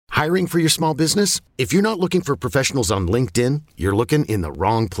Hiring for your small business? If you're not looking for professionals on LinkedIn, you're looking in the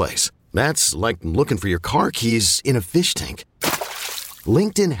wrong place. That's like looking for your car keys in a fish tank.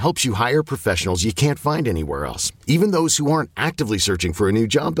 LinkedIn helps you hire professionals you can't find anywhere else, even those who aren't actively searching for a new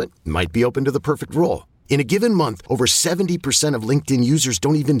job but might be open to the perfect role. In a given month, over 70% of LinkedIn users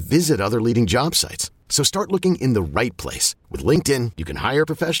don't even visit other leading job sites. So start looking in the right place. With LinkedIn, you can hire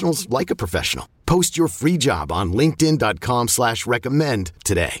professionals like a professional. Post your free job on linkedin.com/recommend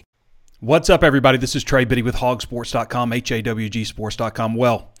today. What's up, everybody? This is Trey Biddy with hogsports.com, HAWGsports.com.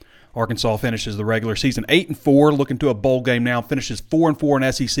 Well, Arkansas finishes the regular season 8-4, looking to a bowl game now, finishes 4-4 in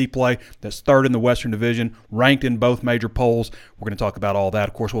SEC play. That's third in the Western Division, ranked in both major polls. We're going to talk about all that.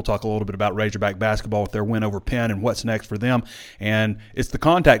 Of course, we'll talk a little bit about Razorback basketball with their win over Penn and what's next for them. And it's the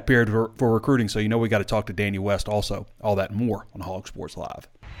contact period for recruiting, so you know we got to talk to Danny West also. All that and more on Hog Sports Live.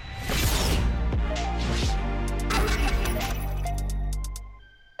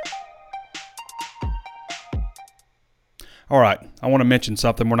 All right, I want to mention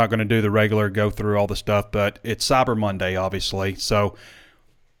something. We're not going to do the regular go through all the stuff, but it's Cyber Monday, obviously. So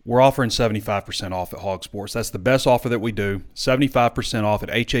we're offering 75% off at Hog Sports. That's the best offer that we do, 75% off at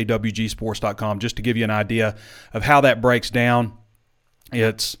HAWGsports.com. Just to give you an idea of how that breaks down,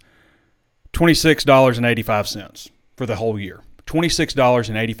 it's $26.85 for the whole year.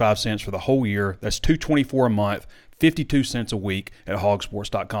 $26.85 for the whole year. That's $224 a month, 52 cents a week at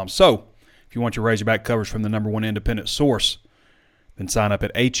hogsports.com. So if you want your Razorback coverage from the number one independent source, then sign up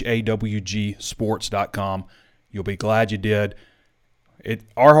at HAWGsports.com. You'll be glad you did.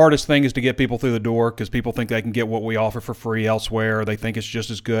 Our hardest thing is to get people through the door because people think they can get what we offer for free elsewhere. They think it's just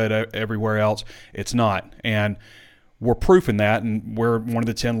as good everywhere else. It's not. And we're proof in that, and we're one of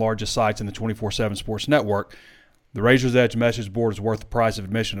the 10 largest sites in the 24/7 Sports Network. The Razor's Edge message board is worth the price of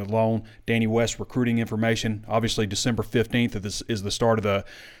admission alone. Danny West recruiting information. Obviously, December 15th is the start of the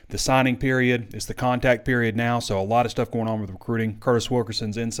signing period. It's the contact period now, so a lot of stuff going on with recruiting. Curtis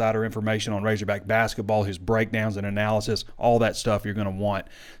Wilkerson's insider information on Razorback basketball, his breakdowns and analysis, all that stuff you're going to want.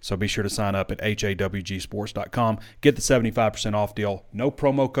 So be sure to sign up at HAWGsports.com. Get the 75% off deal. No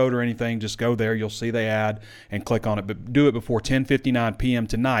promo code or anything. Just go there. You'll see the ad and click on it. But do it before 10:59 p.m.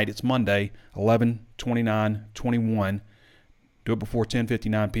 tonight. It's Monday, 11/29/21. Do it before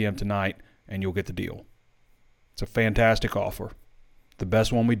 10:59 p.m. tonight, and you'll get the deal. It's a fantastic offer. The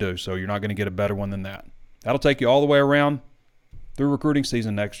best one we do, so you're not going to get a better one than that. That'll take you all the way around through recruiting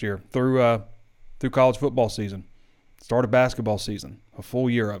season next year, through college football season, start of basketball season, a full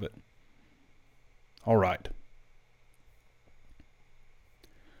year of it. All right.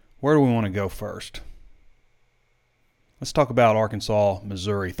 Where do we want to go first? Let's talk about Arkansas,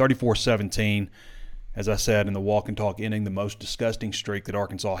 Missouri, 34-17. As I said in the walk and talk, ending the most disgusting streak that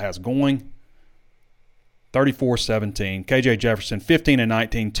Arkansas has going. 34-17. KJ Jefferson,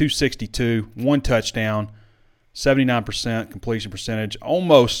 15-19, 262, one touchdown, 79% completion percentage,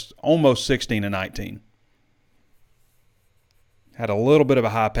 almost 16-19. Had a little bit of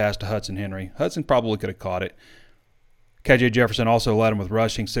a high pass to Hudson Henry. Hudson probably could have caught it. KJ Jefferson also led him with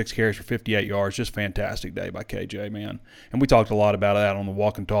rushing, 6 carries for 58 yards. Just fantastic day by KJ, man. And we talked a lot about that on the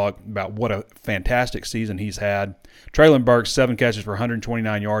walk and talk, about what a fantastic season he's had. Traylon Burks, 7 catches for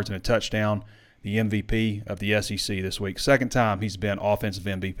 129 yards and a touchdown. The MVP of the SEC this week. Second time he's been offensive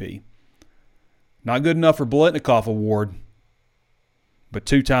MVP. Not good enough for Biletnikoff Award, but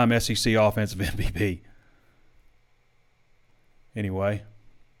 2-time SEC offensive MVP. Anyway,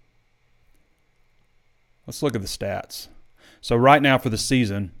 let's look at the stats. So right now for the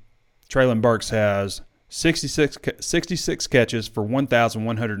season, Traylon Burks has 66 catches for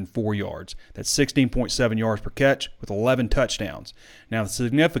 1,104 yards. That's 16.7 yards per catch with 11 touchdowns. Now the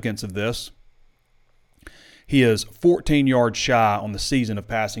significance of this, he is 14 yards shy on the season of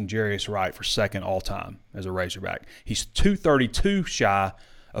passing Jarius Wright for second all-time as a Razorback. He's 232 shy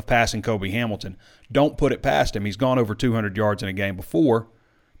of passing Kobe Hamilton. Don't put it past him. He's gone over 200 yards in a game before.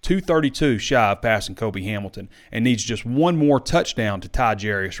 232 shy of passing Kobe Hamilton and needs just one more touchdown to tie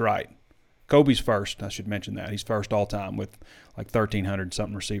Jarius Wright. Kobe's first. I should mention that. He's first all-time with like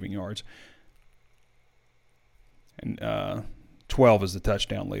 1,300-something receiving yards. And 12 is the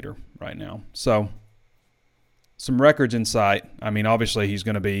touchdown leader right now. So some records in sight. I mean, obviously he's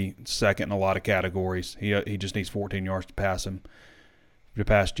going to be second in a lot of categories. He just needs 14 yards to pass him, to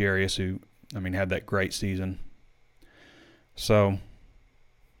pass Jarius, who, I mean, had that great season. So,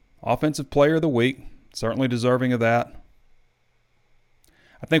 Offensive Player of the Week, certainly deserving of that.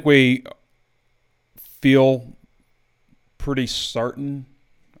 I think we feel pretty certain,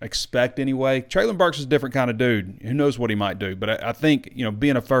 expect anyway. Traylon Burks is a different kind of dude. Who knows what he might do? But I think,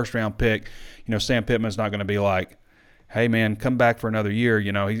 being a first-round pick, Sam Pittman's not going to be like, hey, man, come back for another year.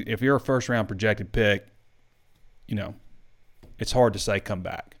 If you're a first-round projected pick, it's hard to say come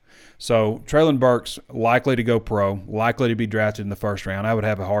back. So Treylon Burks likely to go pro, likely to be drafted in the first round. I would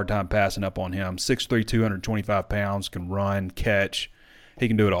have a hard time passing up on him. 6'3", 225 pounds, can run, catch. He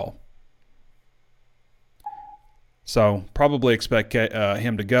can do it all. So probably expect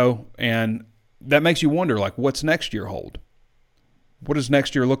him to go. And that makes you wonder, what's next year hold? What does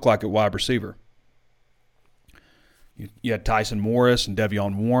next year look like at wide receiver? You had Tyson Morris and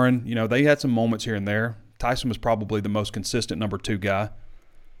De'Vion Warren. They had some moments here and there. Tyson was probably the most consistent number 2 guy.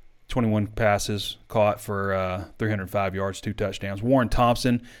 21 passes caught for 305 yards, 2 touchdowns. Warren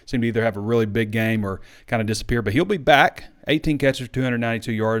Thompson seemed to either have a really big game or kind of disappear, but he'll be back. 18 catches,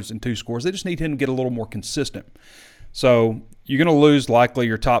 292 yards, and 2 scores. They just need him to get a little more consistent. So you're going to lose likely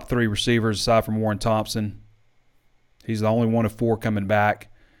your top 3 receivers aside from Warren Thompson. He's the only one of 4 coming back.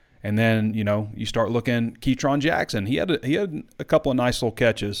 And then, you start looking, Ketron Jackson. He had a couple of nice little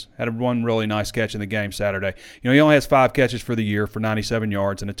catches. Had one really nice catch in the game Saturday. He only has 5 catches for the year for 97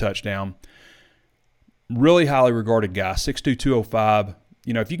 yards and a touchdown. Really highly regarded guy, 6'2", 205.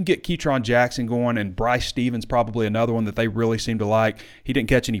 If you can get Ketron Jackson going, and Bryce Stevens probably another one that they really seem to like. He didn't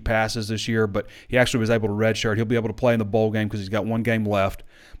catch any passes this year, but he actually was able to redshirt. He'll be able to play in the bowl game because he's got 1 game left.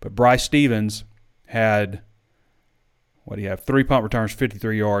 But Bryce Stevens had... What do you have? 3 punt returns,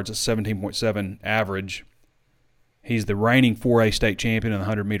 53 yards, a 17.7 average. He's the reigning 4A state champion in the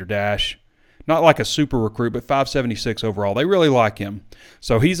 100-meter dash. Not like a super recruit, but 576 overall. They really like him.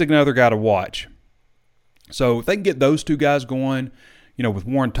 So he's another guy to watch. So if they can get those 2 guys going, with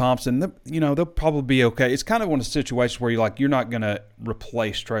Warren Thompson, they'll probably be okay. It's kind of one of the situations where you're not going to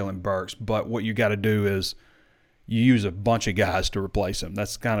replace Treylon Burks, but what you got to do is you use a bunch of guys to replace him.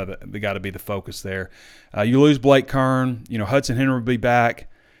 That's kind of the got to be the focus there. You lose Blake Kern. Hudson Henry will be back,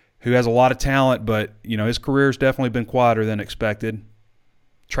 who has a lot of talent, but, his career's definitely been quieter than expected.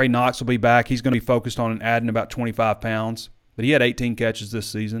 Trey Knox will be back. He's going to be focused on adding about 25 pounds, but he had 18 catches this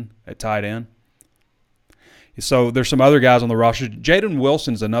season at tight end. So there's some other guys on the roster. Jaden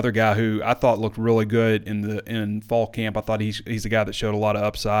Wilson's another guy who I thought looked really good in fall camp. I thought he's a guy that showed a lot of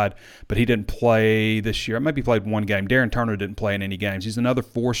upside, but he didn't play this year. Maybe he played 1 game. Darren Turner didn't play in any games. He's another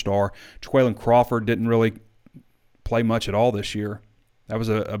 4-star. Jaquaylin Crawford didn't really play much at all this year. That was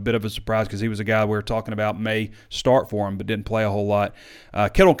a bit of a surprise because he was a guy we were talking about may start for him but didn't play a whole lot.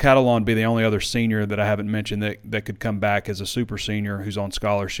 Kittle Catalon would be the only other senior that I haven't mentioned that could come back as a super senior who's on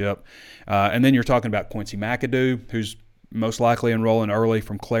scholarship. And then you're talking about Quincy McAdoo, who's most likely enrolling early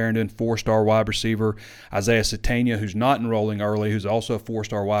from Clarendon, 4-star wide receiver. Isaiah Satania, who's not enrolling early, who's also a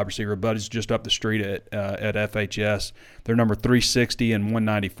 4-star wide receiver, but is just up the street at FHS. They're number 360 and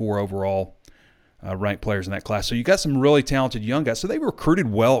 194 overall. Ranked players in that class. So you got some really talented young guys. So they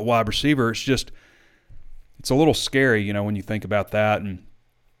recruited well at wide receiver. It's a little scary, when you think about that. And,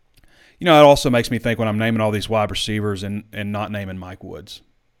 it also makes me think when I'm naming all these wide receivers and not naming Mike Woods,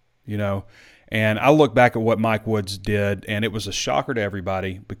 And I look back at what Mike Woods did, and it was a shocker to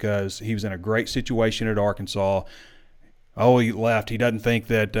everybody because he was in a great situation at Arkansas. Oh, he left. He doesn't think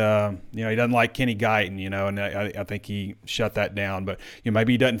that, he doesn't like Kenny Guyton, and I think he shut that down. But,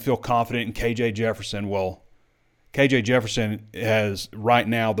 maybe he doesn't feel confident in KJ Jefferson. Well, KJ Jefferson has right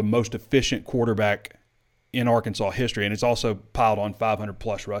now the most efficient quarterback in Arkansas history, and it's also piled on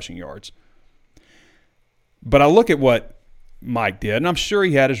 500-plus rushing yards. But I look at what Mike did, and I'm sure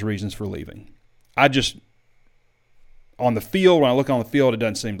he had his reasons for leaving. On the field, when I look on the field, it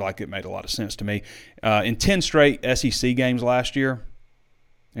doesn't seem like it made a lot of sense to me. In 10 straight SEC games last year,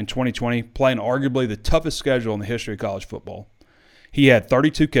 in 2020, playing arguably the toughest schedule in the history of college football, he had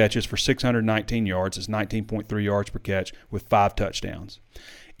 32 catches for 619 yards. It's 19.3 yards per catch with 5 touchdowns.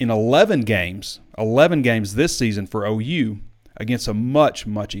 In 11 games this season for OU against a much,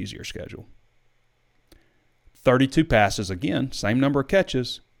 much easier schedule. 32 passes, again, same number of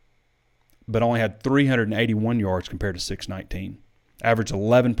catches, but only had 381 yards compared to 619. Averaged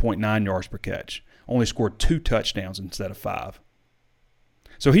 11.9 yards per catch. Only scored 2 touchdowns instead of 5.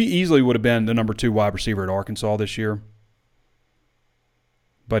 So he easily would have been the number 2 wide receiver at Arkansas this year.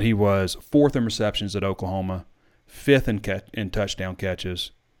 But he was 4th in receptions at Oklahoma, 5th in touchdown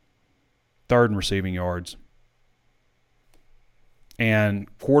catches, 3rd in receiving yards. And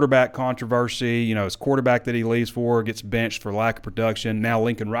quarterback controversy, his quarterback that he leaves for gets benched for lack of production. Now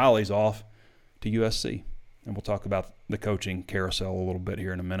Lincoln Riley's off to USC. And we'll talk about the coaching carousel a little bit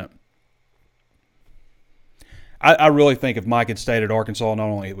here in a minute. I really think if Mike had stayed at Arkansas, not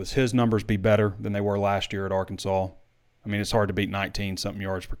only would his numbers be better than they were last year at Arkansas. I mean, it's hard to beat 19-something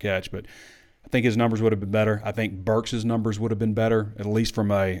yards per catch, but I think his numbers would have been better. I think Burks' numbers would have been better, at least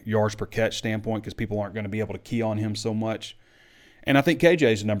from a yards per catch standpoint, because people aren't going to be able to key on him so much. And I think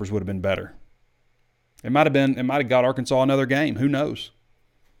KJ's numbers would have been better. It might have got Arkansas another game. Who knows?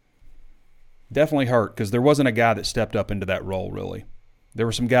 Definitely hurt, because there wasn't a guy that stepped up into that role, really. There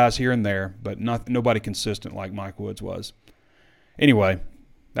were some guys here and there, but nobody consistent like Mike Woods was. Anyway,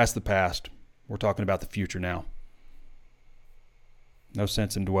 that's the past. We're talking about the future now. No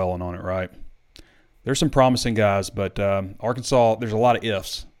sense in dwelling on it, right? There's some promising guys, but Arkansas, there's a lot of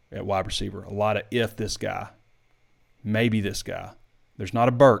ifs at wide receiver. A lot of if this guy, maybe this guy. There's not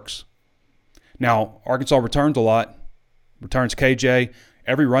a Burks. Now, Arkansas returns a lot. Returns KJ.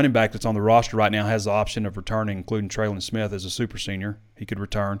 Every running back that's on the roster right now has the option of returning, including Traylon Smith as a super senior. He could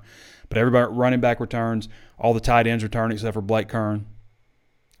return. But every running back returns. All the tight ends return except for Blake Kern.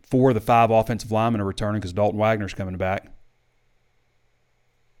 4 of the 5 offensive linemen are returning because Dalton Wagner's coming back.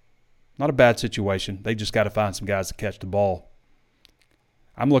 Not a bad situation. They just got to find some guys to catch the ball.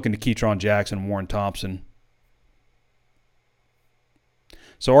 I'm looking to Keytron Jackson and Warren Thompson.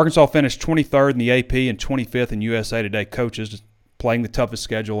 So Arkansas finished 23rd in the AP and 25th in USA Today coaches, playing the toughest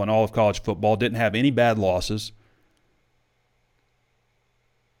schedule in all of college football. Didn't have any bad losses.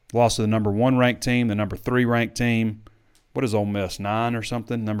 Lost to the number 1 ranked team, the number 3 ranked team. What is Ole Miss, 9 or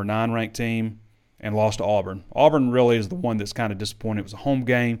something? Number 9 ranked team, and lost to Auburn. Auburn really is the one that's kind of disappointed. It was a home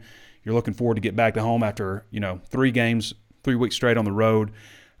game. You're looking forward to get back to home after 3 games, 3 weeks straight on the road.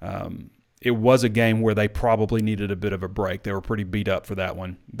 It was a game where they probably needed a bit of a break. They were pretty beat up for that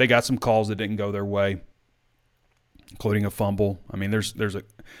one. They got some calls that didn't go their way, including a fumble. I mean, there's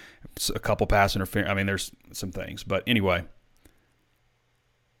a couple pass interference. I mean, there's some things. But anyway,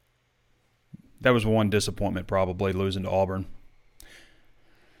 that was one disappointment probably, losing to Auburn.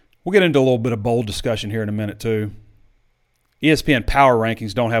 We'll get into a little bit of bowl discussion here in a minute too. ESPN Power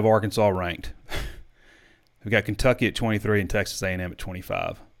Rankings don't have Arkansas ranked. We've got Kentucky at 23 and Texas A&M at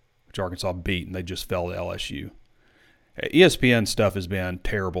 25, which Arkansas beat, and they just fell to LSU. ESPN stuff has been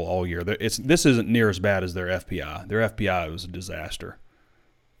terrible all year. This isn't near as bad as their FPI. Their FPI was a disaster.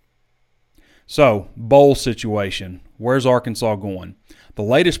 So, bowl situation. Where's Arkansas going? The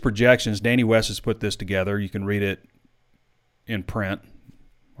latest projections, Danny West has put this together. You can read it in print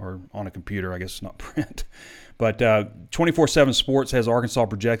or on a computer. I guess it's not print. But 24/7 Sports has Arkansas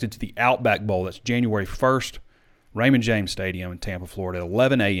projected to the Outback Bowl. That's January 1st, Raymond James Stadium in Tampa, Florida, at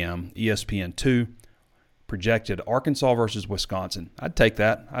 11 a.m., ESPN2. Projected Arkansas versus Wisconsin. I'd take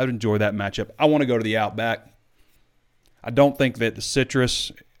that. I'd enjoy that matchup. I want to go to the Outback. I don't think that the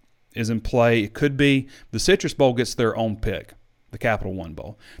Citrus is in play. It could be. The Citrus Bowl gets their own pick, the Capital One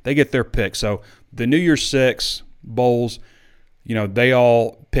Bowl. They get their pick. So the New Year's Six bowls, they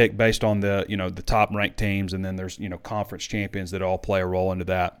all pick based on the top-ranked teams, and then there's, conference champions that all play a role into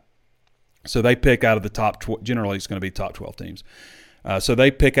that. So they pick out of the top – generally it's going to be top 12 teams. So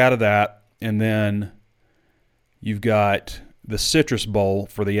they pick out of that, and then you've got the Citrus Bowl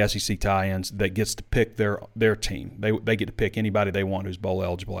for the SEC tie-ins that gets to pick their team. They get to pick anybody they want who's bowl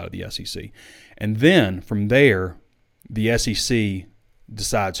eligible out of the SEC. And then from there, the SEC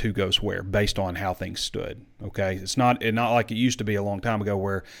decides who goes where based on how things stood. Okay, it's not like it used to be a long time ago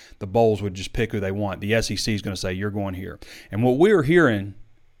where the bowls would just pick who they want. The SEC is going to say you're going here. And what we were hearing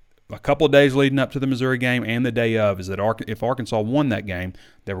a couple of days leading up to the Missouri game and the day of is that if Arkansas won that game,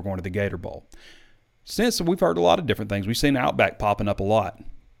 they were going to the Gator Bowl. Since we've heard a lot of different things, we've seen Outback popping up a lot.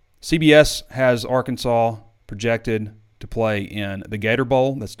 CBS has Arkansas projected to play in the Gator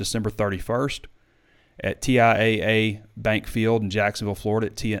Bowl. That's December 31st. At TIAA Bank Field in Jacksonville, Florida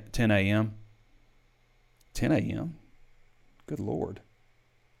at 10 a.m. 10 a.m.? Good Lord.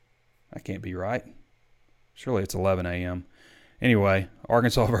 That can't be right. Surely it's 11 a.m. Anyway,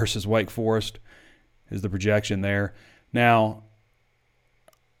 Arkansas versus Wake Forest is the projection there. Now,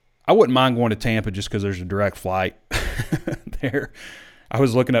 I wouldn't mind going to Tampa just because there's a direct flight there. I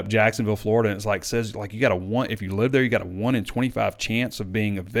was looking up Jacksonville, Florida, and it says you got if you live there, you got a 1 in 25 chance of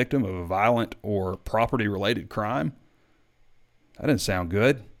being a victim of a violent or property-related crime. That didn't sound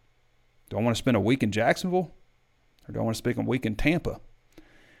good. Do I want to spend a week in Jacksonville, or do I want to spend a week in Tampa?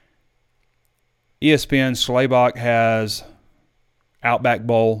 ESPN Schlabach has Outback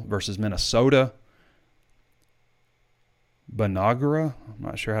Bowl versus Minnesota. Banagara, I'm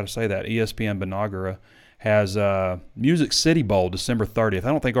not sure how to say that. ESPN Banagara has Music City Bowl December 30th. I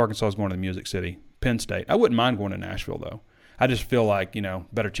don't think Arkansas is going to the Music City. Penn State. I wouldn't mind going to Nashville, though. I just feel like,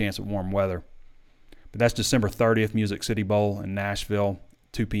 better chance of warm weather. But that's December 30th, Music City Bowl in Nashville,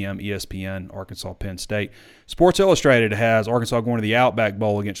 2 p.m. ESPN, Arkansas, Penn State. Sports Illustrated has Arkansas going to the Outback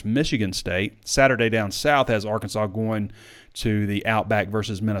Bowl against Michigan State. Saturday Down South has Arkansas going to the Outback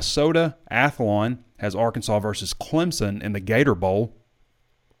versus Minnesota. Athlon has Arkansas versus Clemson in the Gator Bowl.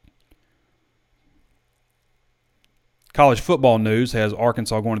 College Football News has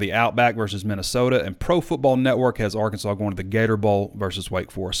Arkansas going to the Outback versus Minnesota, and Pro Football Network has Arkansas going to the Gator Bowl versus Wake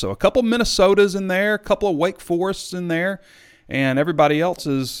Forest. So a couple Minnesotas in there, a couple of Wake Forests in there, and everybody else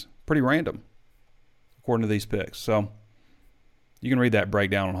is pretty random, according to these picks. So you can read that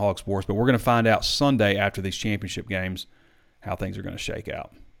breakdown on Hog Sports, but we're going to find out Sunday after these championship games how things are going to shake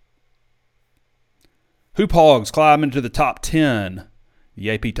out. Hoop Hogs climb into the top 10. The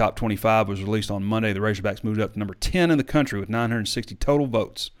AP Top 25 was released on Monday. The Razorbacks moved up to number 10 in the country with 960 total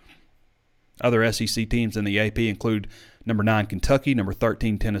votes. Other SEC teams in the AP include number 9 Kentucky, number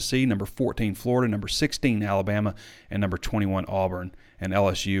 13 Tennessee, number 14 Florida, number 16 Alabama, and number 21 Auburn. And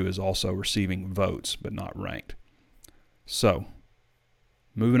LSU is also receiving votes but not ranked. So,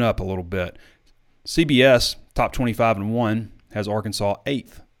 moving up a little bit. CBS Top 25 and 1 has Arkansas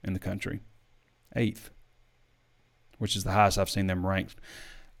 8th in the country. 8th. Which is the highest I've seen them ranked.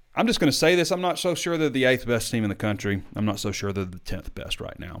 I'm just going to say this. I'm not so sure they're the 8th best team in the country. I'm not so sure they're the 10th best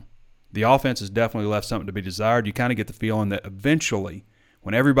right now. The offense has definitely left something to be desired. You kind of get the feeling that eventually,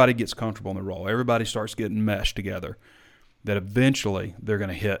 when everybody gets comfortable in the role, everybody starts getting meshed together, that eventually they're going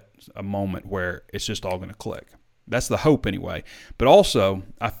to hit a moment where it's just all going to click. That's the hope anyway. But also,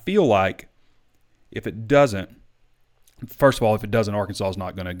 I feel like if it doesn't, first of all, if it doesn't, Arkansas is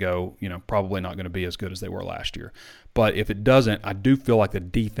not going to go, probably not going to be as good as they were last year. But if it doesn't, I do feel like the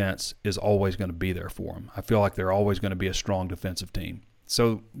defense is always going to be there for them. I feel like they're always going to be a strong defensive team.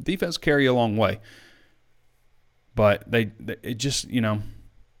 So defense carry a long way. But it just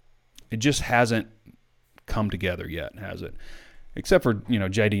hasn't come together yet, has it? Except for,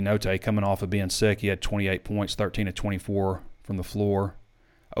 J.D. Notae coming off of being sick. He had 28 points, 13 of 24 from the floor.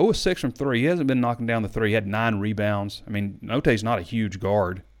 0 of 6 from 3. He hasn't been knocking down the 3. He had 9 rebounds. I mean, Notae's not a huge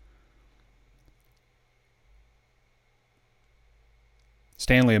guard.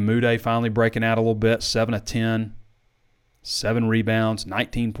 Stanley Amude finally breaking out a little bit. 7 of 10. 7 rebounds.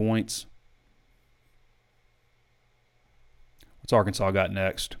 19 points. What's Arkansas got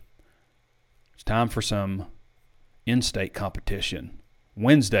next? It's time for some in-state competition.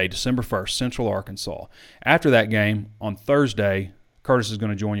 Wednesday, December 1st, Central Arkansas. After that game, on Thursday, Curtis is going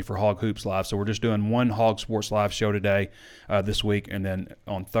to join you for Hog Hoops Live. So we're just doing one Hog Sports Live show today, this week, and then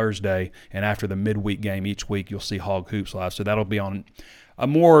on Thursday. And after the midweek game each week, you'll see Hog Hoops Live. So that'll be on a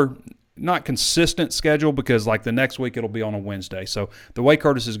more not consistent schedule because like the next week it'll be on a Wednesday. So the way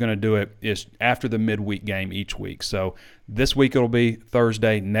Curtis is going to do it is after the midweek game each week. So this week it'll be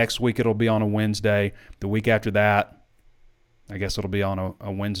Thursday. Next week it'll be on a Wednesday. The week after that, I guess it'll be on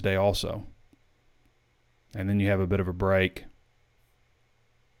a Wednesday also. And then you have a bit of a break.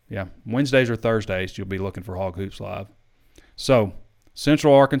 Yeah, Wednesdays or Thursdays, you'll be looking for Hog Hoops Live. So,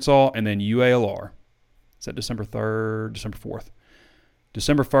 Central Arkansas and then UALR. Is that December 3rd, December 4th?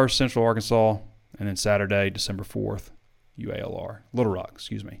 December 1st, Central Arkansas, and then Saturday, December 4th, UALR. Little Rock,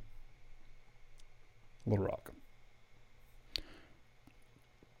 excuse me. Little Rock.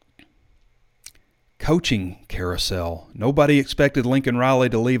 Coaching carousel. Nobody expected Lincoln Riley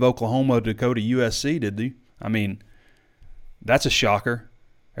to leave Oklahoma to go to USC, did they? I mean, that's a shocker.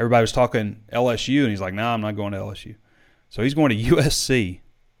 Everybody was talking LSU, and he's like, nah, I'm not going to LSU. So he's going to USC.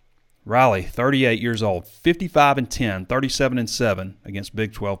 Riley, 38 years old, 55-10, 37-7 against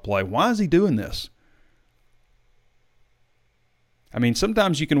Big 12 play. Why is he doing this? I mean,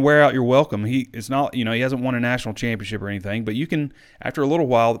 sometimes you can wear out your welcome. It's not, he hasn't won a national championship or anything, but you can, after a little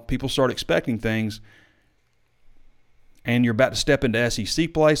while, people start expecting things, and you're about to step into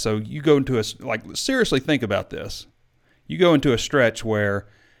SEC play, so you go into seriously think about this. You go into a stretch where,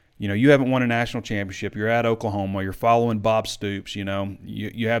 you haven't won a national championship. You're at Oklahoma. You're following Bob Stoops.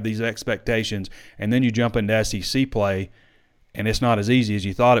 You have these expectations, and then you jump into SEC play, and it's not as easy as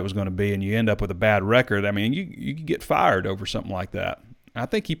you thought it was going to be, and you end up with a bad record. I mean, you could get fired over something like that. I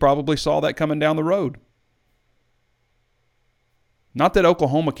think he probably saw that coming down the road. Not that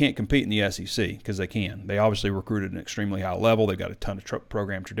Oklahoma can't compete in the SEC, because they can. They obviously recruited at an extremely high level. They've got a ton of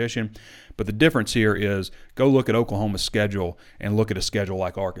program tradition. But the difference here is go look at Oklahoma's schedule and look at a schedule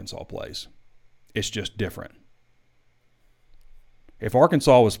like Arkansas plays. It's just different. If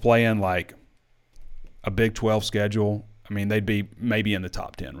Arkansas was playing like a Big 12 schedule, I mean, they'd be maybe in the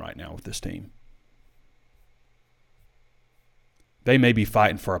top 10 right now with this team. They may be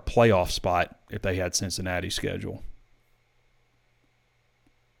fighting for a playoff spot if they had Cincinnati's schedule.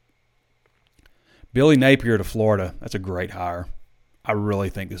 Billy Napier to Florida, that's a great hire. I really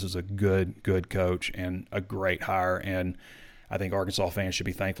think this is a good coach and a great hire, and I think Arkansas fans should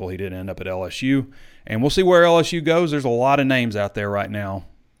be thankful he didn't end up at LSU. And we'll see where LSU goes. There's a lot of names out there right now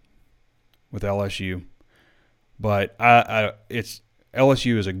with LSU, but it's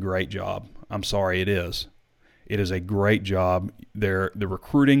LSU is a great job. I'm sorry, it is. It is a great job. The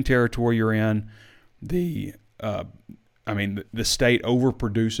recruiting territory you're in, the state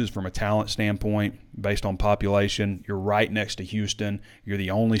overproduces from a talent standpoint based on population. You're right next to Houston. You're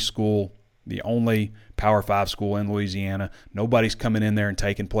the only school, the only Power 5 school in Louisiana. Nobody's coming in there and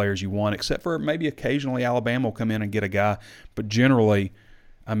taking players you want, except for maybe occasionally Alabama will come in and get a guy. But generally,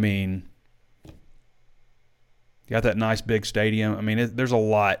 you got that nice big stadium. There's a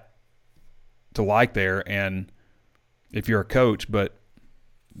lot to like there, and if you're a coach, but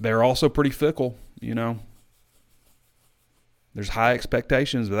they're also pretty fickle, There's high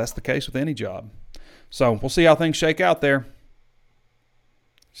expectations, but that's the case with any job. So we'll see how things shake out there.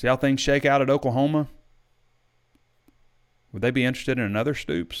 See how things shake out at Oklahoma. Would they be interested in another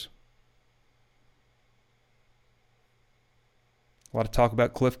Stoops? A lot of talk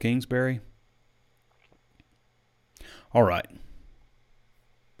about Cliff Kingsbury. All right.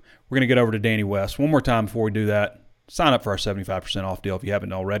 We're going to get over to Danny West. One more time before we do that. Sign up for our 75% off deal if you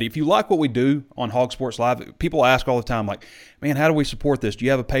haven't already. If you like what we do on Hog Sports Live, people ask all the time, like, man, how do we support this? Do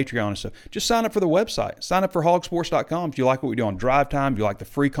you have a Patreon and stuff? Just sign up for the website. Sign up for hogsports.com if you like what we do on Drive Time, if you like the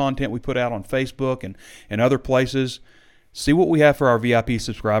free content we put out on Facebook and other places. See what we have for our VIP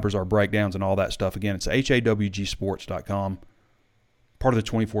subscribers, our breakdowns and all that stuff. Again, it's hawgsports.com, part of the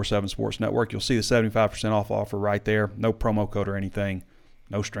 24/7 Sports Network. You'll see the 75% off offer right there. No promo code or anything.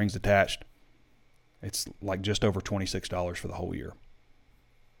 No strings attached. It's like just over $26 for the whole year.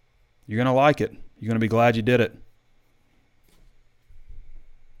 You're going to like it. You're going to be glad you did it.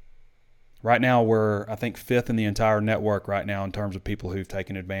 Right now, we're, I think, 5th in the entire network right now in terms of people who've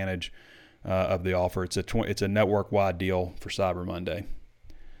taken advantage of the offer. It's a network-wide deal for Cyber Monday.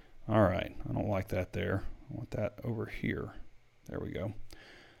 All right. I don't like that there. I want that over here. There we go.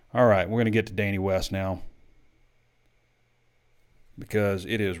 All right. We're going to get to Danny West now, because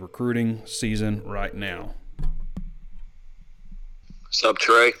it is recruiting season right now. What's up,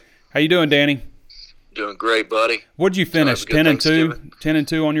 Trey? How you doing, Danny? Doing great, buddy. What did you finish? 10-2?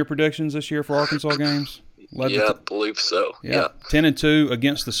 10-2 on your predictions this year for Arkansas games? I believe so. Yeah. 10-2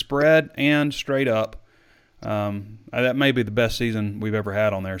 against the spread and straight up. That may be the best season we've ever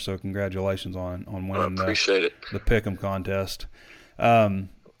had on there, so congratulations on winning the Pick'em contest.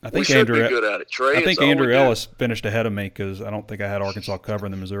 I think we should be good at it, Trey. I think Andrew Ellis finished ahead of me because I don't think I had Arkansas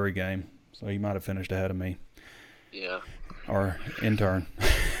covering the Missouri game, so he might have finished ahead of me. Yeah. Our intern.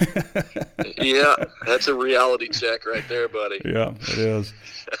 Yeah, that's a reality check right there, buddy. Yeah, it is.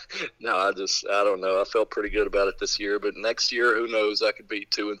 No, I don't know. I felt pretty good about it this year, but next year, who knows? I could be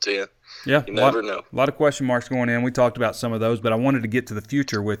 2-10. Yeah, you never know. A lot of question marks going in. We talked about some of those, but I wanted to get to the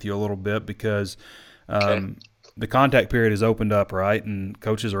future with you a little bit because the contact period has opened up, right? And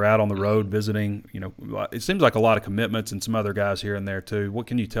coaches are out on the road visiting. It seems like a lot of commitments and some other guys here and there too. What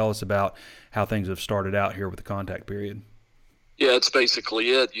can you tell us about how things have started out here with the contact period? Yeah, it's basically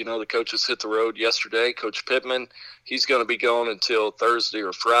it. The coaches hit the road yesterday. Coach Pittman, he's going to be going until Thursday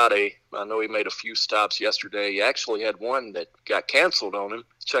or Friday. I know he made a few stops yesterday. He actually had one that got canceled on him.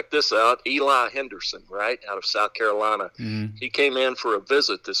 Check this out. Eli Henderson, right, out of South Carolina. Mm-hmm. He came in for a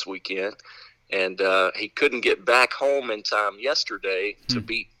visit this weekend, and he couldn't get back home in time yesterday to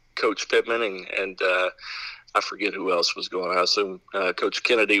beat Coach Pittman and I forget who else was going. I assume Coach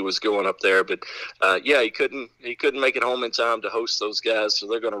Kennedy was going up there, but he couldn't make it home in time to host those guys, so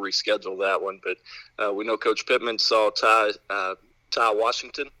they're going to reschedule that one. But we know Coach Pittman saw Ty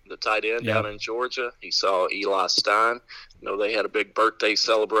Washington, the tight end down in Georgia. He saw Eli Stein. They had a big birthday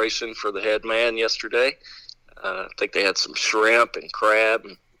celebration for the head man yesterday. I think they had some shrimp and crab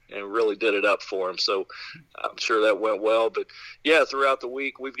and really did it up for him. So I'm sure that went well. But yeah, throughout the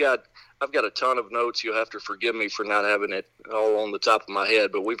week I've got a ton of notes. You'll have to forgive me for not having it all on the top of my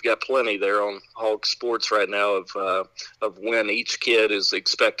head, but we've got plenty there on Hog Sports right now of when each kid is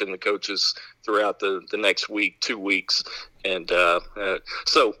expecting the coaches throughout the next week, 2 weeks. And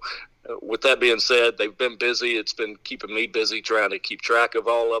so with that being said, they've been busy. It's been keeping me busy trying to keep track of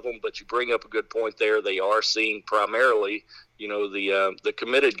all of them, but you bring up a good point there. They are seeing primarily, the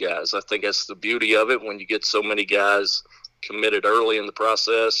committed guys. I think that's the beauty of it when you get so many guys committed early in the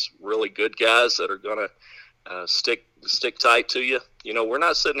process, really good guys that are going to stick tight to you. We're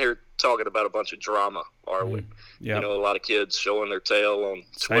not sitting here talking about a bunch of drama are with, you know, a lot of kids showing their tail on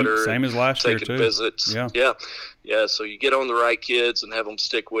Twitter. Same as last year, taking too. visits. Yeah. So you get on the right kids and have them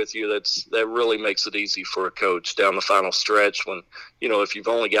stick with you. That really makes it easy for a coach down the final stretch when, you know, if you've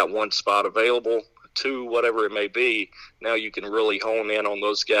only got one spot available, two, whatever it may be, now you can really hone in on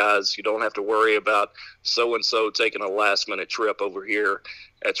those guys. You don't have to worry about so-and-so taking a last-minute trip over here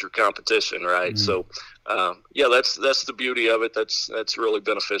at your competition, right? So, that's the beauty of it. That's really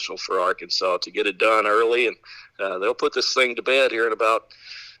beneficial for Arkansas to get it done early, and they'll put this thing to bed here in about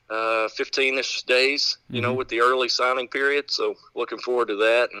 15-ish days, you know, with the early signing period. So looking forward to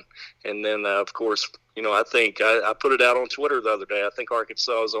that. And then, of course, you know, I think I put it out on Twitter the other day. I think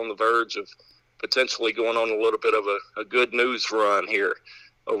Arkansas is on the verge of potentially going on a little bit of a good news run here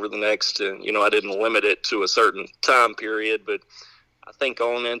over the next, you know, I didn't limit it to a certain time period, but I think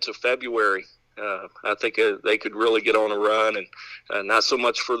on into February, I think they could really get on a run, and not so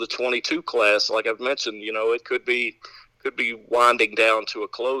much for the 22 class. Like I've mentioned, you know, it could be winding down to a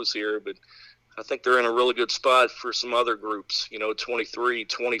close here, but I think they're in a really good spot for some other groups, you know, 23,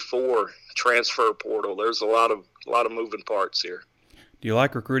 24, transfer portal. There's a lot of moving parts here. Do you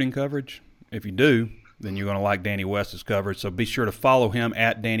like recruiting coverage? If you do, then you're going to like Danny West's coverage. So be sure to follow him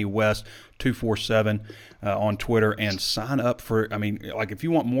at Danny West 247 on Twitter and sign up for. I mean, like if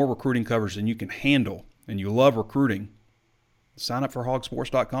you want more recruiting coverage than you can handle, and you love recruiting, sign up for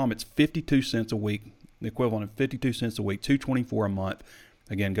hogsports.com. It's 52 cents a week, the equivalent of 52 cents a week, $224 a month.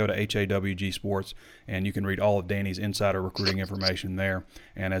 Again, go to HAWG Sports, and you can read all of Danny's insider recruiting information there.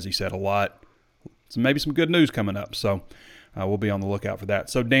 And as he said, maybe some good news coming up. So we'll be on the lookout for that.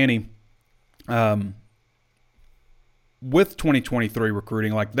 So Danny. With 2023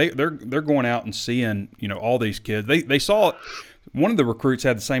 recruiting, like they're going out and seeing, you know, all these kids. They saw one of the recruits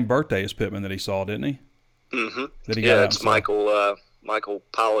had the same birthday as Pittman that he saw, didn't he? Mm-hmm. It's Michael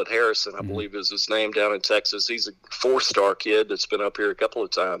Pilot Harrison, I believe is his name, down in Texas. He's a 4-star kid that's been up here a couple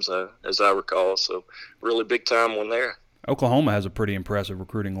of times, as I recall. So really big time one there. Oklahoma has a pretty impressive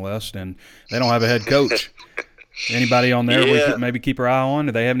recruiting list, and they don't have a head coach. Anybody on there we could maybe keep our eye on?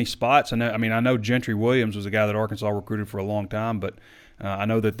 Do they have any spots? I know Gentry Williams was a guy that Arkansas recruited for a long time, but I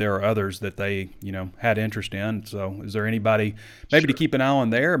know that there are others that they, you know, had interest in. So is there anybody maybe to keep an eye on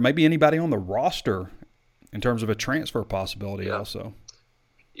there? Maybe anybody on the roster in terms of a transfer possibility also?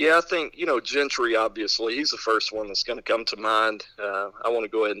 Yeah, I think, you know, Gentry, obviously, he's the first one that's going to come to mind. I want to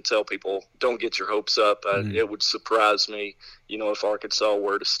go ahead and tell people, don't get your hopes up. It would surprise me, you know, if Arkansas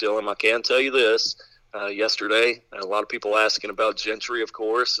were to steal him. I can tell you this. Yesterday, a lot of people asking about Gentry, of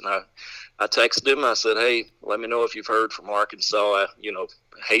course, and I texted him. I said, "Hey, let me know if you've heard from Arkansas. I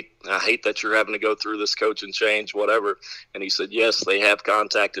hate that you're having to go through this coaching change, whatever." And he said, "Yes, they have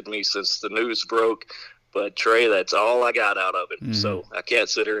contacted me since the news broke, but Trey, that's all I got out of it. So I can't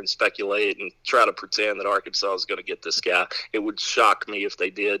sit here and speculate and try to pretend that Arkansas is going to get this guy. It would shock me if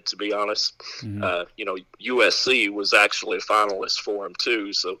they did, to be honest. You know, USC was actually a finalist for him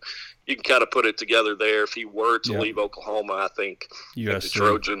too, so." You can kind of put it together there. If he were to leave Oklahoma, I think the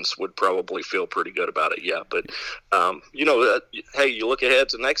Trojans would probably feel pretty good about it. Yeah, but you know, hey, you look ahead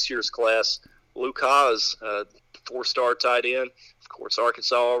to next year's class. Luke Haas, 4-star tight end. Of course,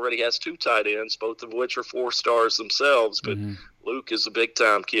 Arkansas already has 2 tight ends, both of which are 4-stars themselves. But Luke is a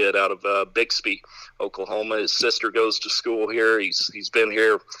big-time kid out of Bixby, Oklahoma. His sister goes to school here. He's been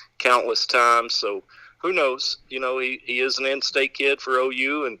here countless times. So who knows? You know, he is an in-state kid for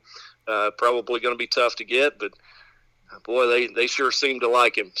OU, and probably going to be tough to get, but boy, they sure seem to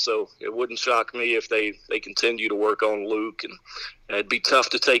like him. So it wouldn't shock me if they continue to work on Luke, and it'd be tough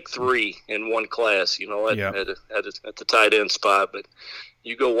to take 3 in one class, you know, at the tight end spot. But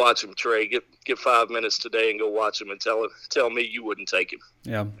you go watch him, Trey. Get 5 minutes today and go watch him and tell me you wouldn't take him.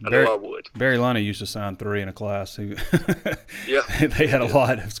 Yeah, I know I would. Barry Lunny used to sign 3 in a class. They had a Yeah.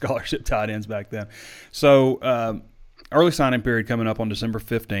 lot of scholarship tight ends back then. So early signing period coming up on December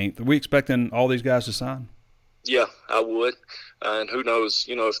 15th. Are we expecting all these guys to sign? Yeah, I would. And who knows,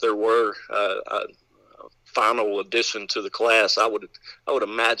 you know, if there were a final addition to the class, I would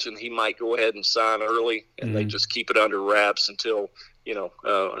imagine he might go ahead and sign early, and they just keep it under wraps until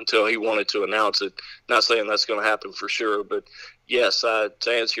he wanted to announce it. Not saying that's going to happen for sure, but yes, to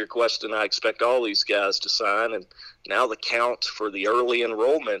answer your question, I expect all these guys to sign, and now the count for the early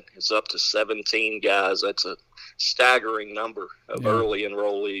enrollment is up to 17 guys. That's a staggering number of early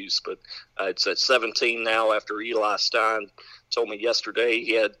enrollees, but It's at 17 now after Eli Stein told me yesterday.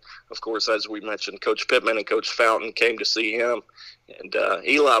 He had, of course, as we mentioned, Coach Pittman and Coach Fountain came to see him. And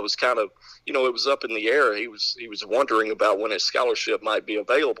Eli was kind of, it was up in the air. He was wondering about when his scholarship might be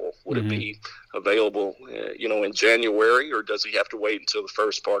available. Would it be available, in January, or does he have to wait until the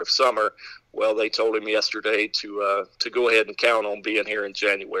first part of summer? Well, they told him yesterday to go ahead and count on being here in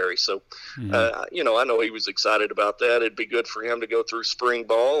January. So, I know he was excited about that. It'd be good for him to go through spring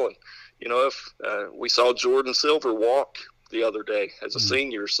ball. And, if we saw Jordan Silver walk the other day as a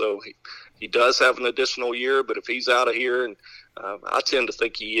senior, so he does have an additional year, but if he's out of here, and I tend to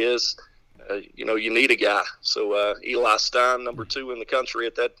think he is, you need a guy. So Eli Stein, number 2 in the country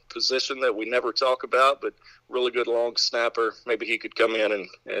at that position that we never talk about, but really good long snapper. Maybe he could come in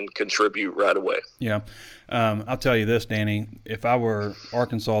and contribute right away. Yeah. I'll tell you this, Danny, if I were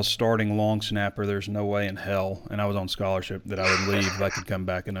Arkansas's starting long snapper, there's no way in hell, and I was on scholarship, that I would leave if I could come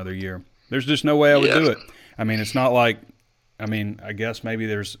back another year. There's just no way I would do it. I mean, it's not like, I guess maybe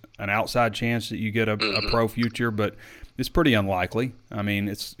there's an outside chance that you get a pro future, but it's pretty unlikely. I mean,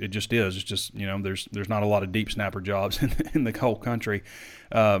 it just is. It's just, there's not a lot of deep snapper jobs in the whole country.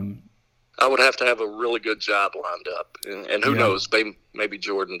 I would have to have a really good job lined up, and who knows? Maybe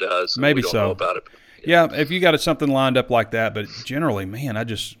Jordan does. Maybe we don't know about it. Yeah, if you got something lined up like that, but generally, man,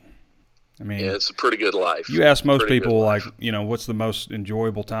 it's a pretty good life. You ask most people, like, what's the most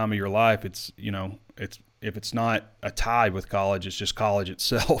enjoyable time of your life? It's, if it's not a tie with college, it's just college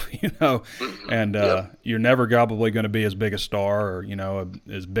itself, and you're never probably going to be as big a star or,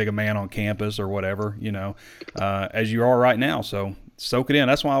 as big a man on campus or whatever, as you are right now. So soak it in.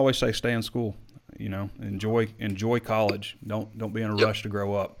 That's why I always say stay in school, enjoy college. Don't be in a rush to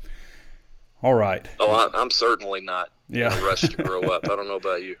grow up. All right. Oh, I'm certainly not in a rush to grow up. I don't know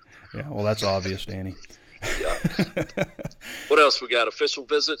about you. Yeah, well, that's obvious, Danny. Yeah. What else we got? Official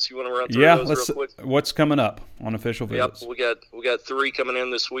visits? You want to run through those real quick? What's coming up on official visits? Yep, we got 3 coming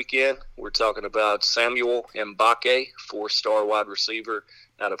in this weekend. We're talking about Samuel Mbake, 4-star wide receiver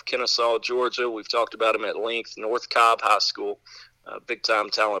out of Kennesaw, Georgia. We've talked about him at length. North Cobb High School, big-time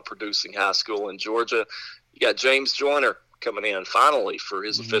talent-producing high school in Georgia. You got James Joyner coming in finally for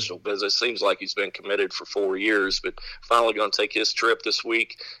his official visit. Seems like he's been committed for 4 years, but finally going to take his trip this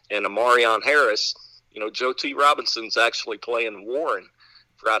week. And Amarion Harris, Joe T. Robinson's actually playing Warren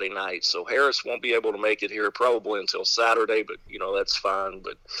Friday night, so Harris won't be able to make it here probably until Saturday, but that's fine.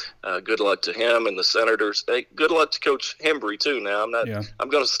 But good luck to him and the Senators. Hey, good luck to Coach Hembry too. Now I'm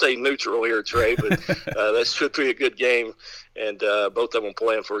going to stay neutral here, Trey, but that should be a good game, and both of them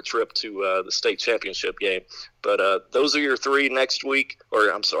playing for a trip to the state championship game. But those are your 3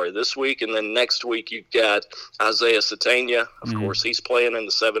 this week, and then next week you've got Isaiah Satania. Of course, he's playing in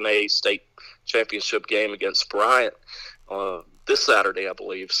the 7A state championship game against Bryant this Saturday, I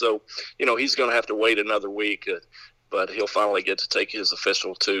believe. So, he's going to have to wait another week, but he'll finally get to take his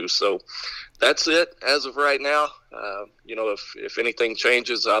official too. So that's it as of right now. If anything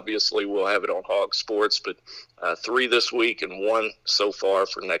changes, obviously we'll have it on Hog Sports, but 3 this week and 1 so far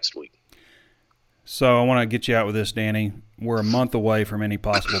for next week. So I want to get you out with this, Danny. We're a month away from any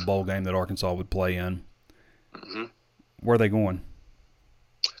possible bowl game that Arkansas would play in. Where are they going?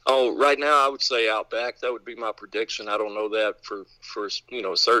 Oh, right now I would say Outback. That would be my prediction. I don't know that for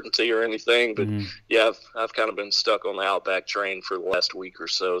certainty or anything, but yeah, I've kind of been stuck on the Outback train for the last week or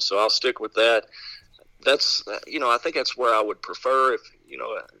so. So I'll stick with that. That's I think that's where I would prefer. If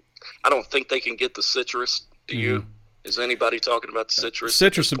I don't think they can get the Citrus. Do you? Is anybody talking about the Citrus?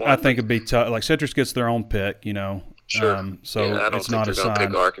 Citrus, I think, would be tough. Like, Citrus gets their own pick, Sure. So I don't it's think not they're a going to sign.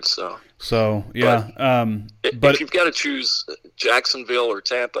 pick Arkansas. So, yeah. But if you've got to choose Jacksonville or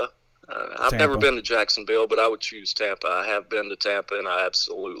Tampa, I've never been to Jacksonville, but I would choose Tampa. I have been to Tampa, and I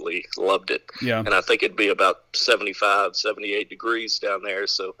absolutely loved it. Yeah. And I think it'd be about 75, 78 degrees down there,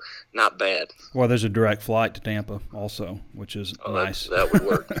 so not bad. Well, there's a direct flight to Tampa also, which is nice. That would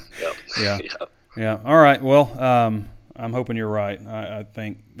work. Yeah. All right. Well, I'm hoping you're right. I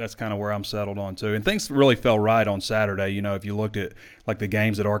think that's kind of where I'm settled on too. And things really fell right on Saturday. If you looked at like the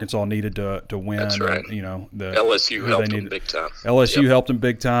games that Arkansas needed to win. That's right. The LSU helped them big time. LSU helped them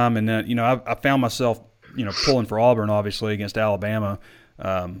big time, and then I found myself pulling for Auburn obviously against Alabama.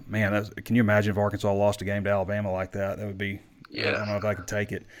 Man, can you imagine if Arkansas lost a game to Alabama like that? That would be. I don't know if I could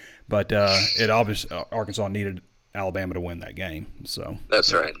take it, but Arkansas needed Alabama to win that game. So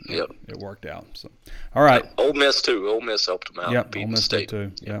that's right. Yep. It worked out. So, all right. Ole Miss too. Ole Miss helped them out. Yep. Ole Miss did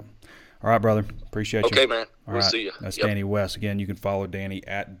too. Yep. All right, brother. Appreciate you. Okay, man. We'll see you. That's Danny West. Again, you can follow Danny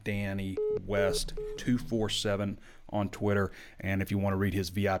at Danny West 247 on Twitter. And if you want to read his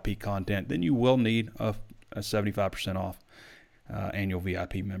VIP content, then you will need a 75% off annual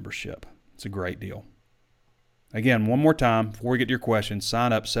VIP membership. It's a great deal. Again, one more time, before we get to your questions,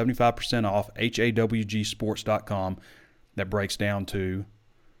 sign up, 75% off, HAWGsports.com. That breaks down to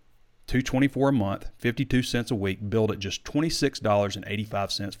 $224 a month, 52 cents a week, billed at just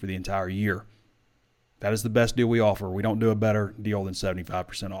 $26.85 for the entire year. That is the best deal we offer. We don't do a better deal than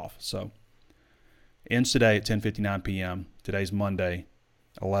 75% off. So, ends today at 10:59 p.m. Today's Monday,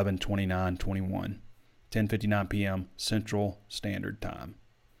 11/29/21. 10:59 p.m. Central Standard Time.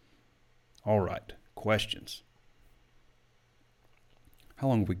 All right, questions. How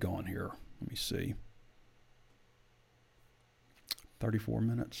long have we gone here? Let me see. 34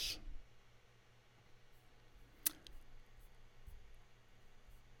 minutes.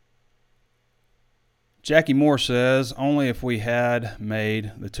 Jackie Moore says, only if we had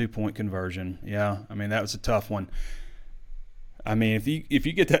made the 2-point conversion. Yeah, I mean, that was a tough one. I mean, if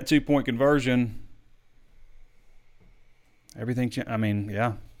you get that 2-point conversion, everything, I mean,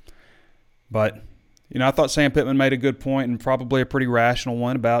 yeah. But, I thought Sam Pittman made a good point and probably a pretty rational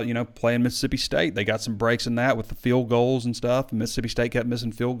one about, playing Mississippi State. They got some breaks in that with the field goals and stuff. Mississippi State kept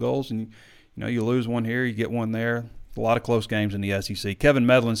missing field goals, and, you lose one here, you get one there. A lot of close games in the SEC. Kevin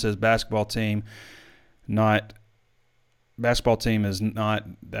Medlin says basketball team is not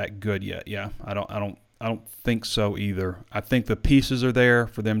that good yet. Yeah, I don't think so either. I think the pieces are there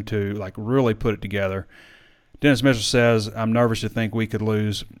for them to really put it together. Dennis Mitchell says, I'm nervous to think we could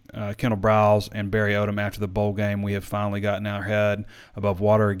lose Kendall Browse and Barry Odom after the bowl game. We have finally gotten our head above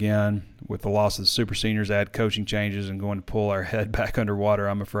water again. With the loss of the super seniors, add coaching changes and going to pull our head back underwater,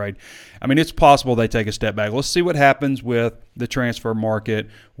 I'm afraid. I mean, it's possible they take a step back. Let's see what happens with the transfer market,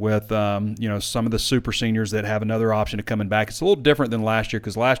 with some of the super seniors that have another option of coming back. It's a little different than last year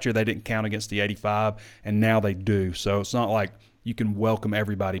because last year they didn't count against the 85, and now they do. So it's not like you can welcome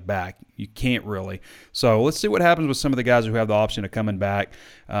everybody back. You can't really. So let's see what happens with some of the guys who have the option of coming back.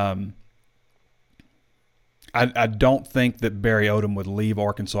 I don't think that Barry Odom would leave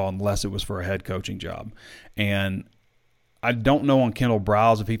Arkansas unless it was for a head coaching job. And I don't know on Kendall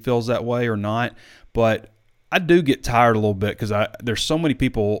Browse if he feels that way or not, but I do get tired a little bit because there's so many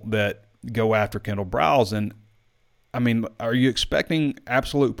people that go after Kendall Browse. And, I mean, are you expecting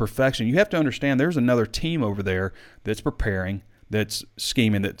absolute perfection? You have to understand there's another team over there that's preparing, that's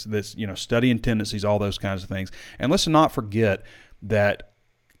scheming, that's studying tendencies, all those kinds of things. And let's not forget that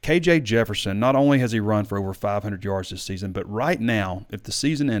KJ Jefferson, not only has he run for over 500 yards this season, but right now, if the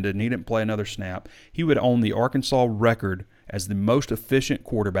season ended and he didn't play another snap, he would own the Arkansas record as the most efficient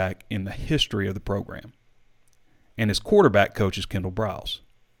quarterback in the history of the program. And his quarterback coach is Kendall Browse.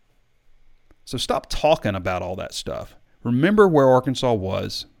 So stop talking about all that stuff. Remember where Arkansas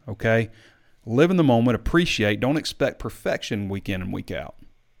was, okay? Live in the moment, appreciate, don't expect perfection week in and week out.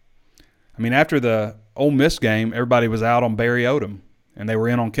 I mean, after the Ole Miss game, everybody was out on Barry Odom, and they were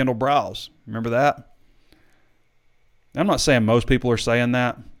in on Kendall Browse. Remember that? I'm not saying most people are saying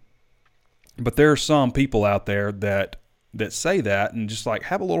that, but there are some people out there that say that and just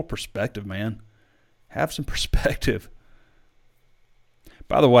have a little perspective, man. Have some perspective.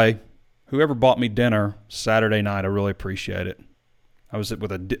 By the way, whoever bought me dinner Saturday night, I really appreciate it. I was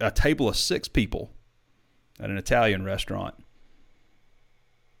with a table of 6 people at an Italian restaurant.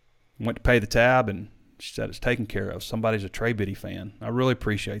 Went to pay the tab, and she said it's taken care of. Somebody's a Trey Biddy fan. I really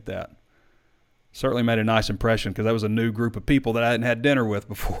appreciate that. Certainly made a nice impression because that was a new group of people that I hadn't had dinner with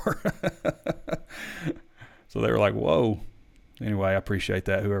before. So they were like, whoa. Anyway, I appreciate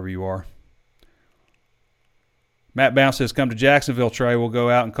that, whoever you are. Matt Bounce says, come to Jacksonville, Trey. We'll go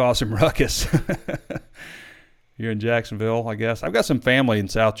out and cause some ruckus. You're in Jacksonville, I guess. I've got some family in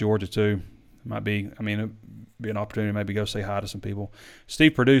South Georgia, too. It'd be an opportunity to maybe go say hi to some people.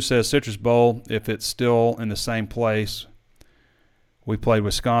 Steve Perdue says, Citrus Bowl, if it's still in the same place we played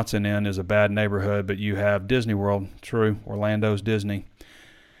Wisconsin in, is a bad neighborhood, but you have Disney World. True. Orlando's Disney.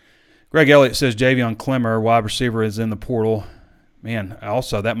 Greg Elliott says, Javion Clemmer, wide receiver, is in the portal. Man,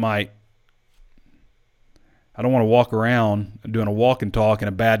 also that might – I don't want to walk around doing a walk and talk in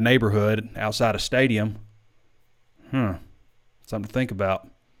a bad neighborhood outside a stadium. Something to think about.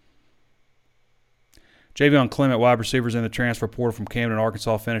 Javion Clement, wide receivers in the transfer portal from Camden,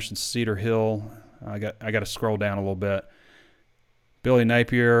 Arkansas, finished in Cedar Hill. I got to scroll down a little bit. Billy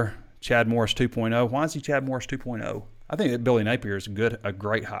Napier, Chad Morris 2.0. Why is he Chad Morris 2.0? I think that Billy Napier is a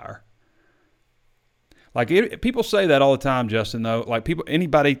great hire. People say that all the time, Justin, though.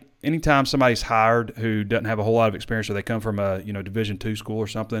 Anytime somebody's hired who doesn't have a whole lot of experience, or they come from a Division II school or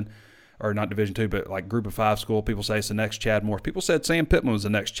something, or not Division II, but Group of 5 school, people say it's the next Chad Morris. People said Sam Pittman was the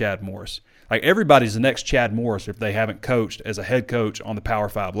next Chad Morris. Everybody's the next Chad Morris if they haven't coached as a head coach on the Power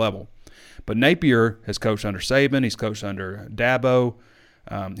 5 level. But Napier has coached under Saban. He's coached under Dabo.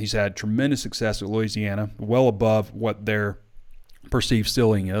 He's had tremendous success at Louisiana, well above what their perceived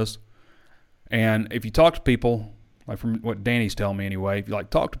ceiling is. And if you talk to people, like from what Danny's telling me anyway, if you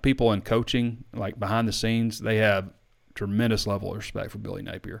talk to people in coaching, like behind the scenes, they have tremendous level of respect for Billy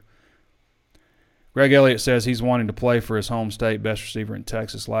Napier. Greg Elliott says he's wanting to play for his home state, best receiver in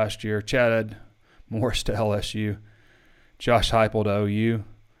Texas last year. Chad Morris to LSU. Josh Heupel to OU.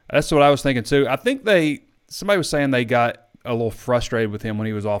 That's what I was thinking too. I think somebody was saying they got a little frustrated with him when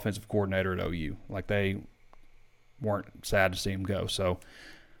he was offensive coordinator at OU. Like they weren't sad to see him go.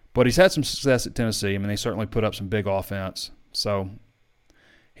 But he's had some success at Tennessee. I mean, they certainly put up some big offense. So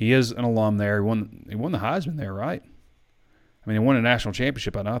he is an alum there. He won the Heisman there, right? I mean, he won a national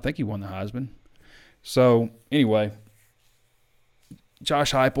championship. I think he won the Heisman. So, anyway,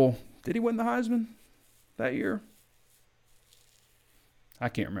 Josh Heupel, did he win the Heisman that year? I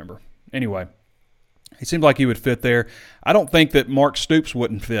can't remember. Anyway, he seemed like he would fit there. I don't think that Mark Stoops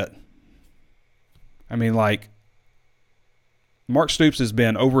wouldn't fit. I mean, Mark Stoops has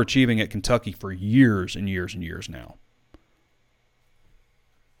been overachieving at Kentucky for years and years and years now.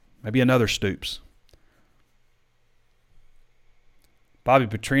 Maybe another Stoops. Bobby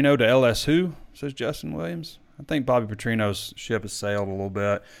Petrino to LSU, says Justin Williams. I think Bobby Petrino's ship has sailed a little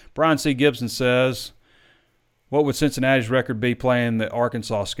bit. Brian C. Gibson says, what would Cincinnati's record be playing the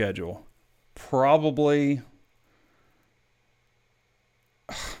Arkansas schedule? Probably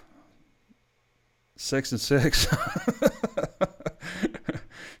 6-6.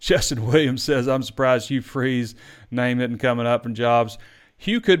 Justin Williams says, I'm surprised Hugh Freeze name isn't coming up in jobs.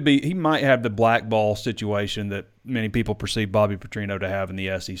 Hugh he might have the black ball situation that many people perceive Bobby Petrino to have in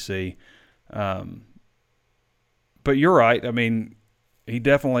the SEC. But you're right. I mean, he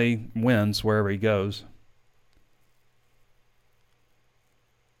definitely wins wherever he goes.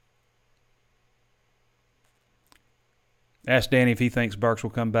 Ask Danny if he thinks Burks will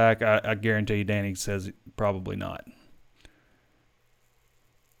come back. I guarantee you Danny says probably not.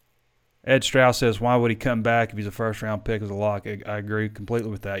 Ed Strauss says, why would he come back if he's a first-round pick as a lock? I agree completely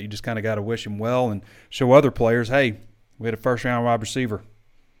with that. You just kind of got to wish him well and show other players, hey, we had a first-round wide receiver.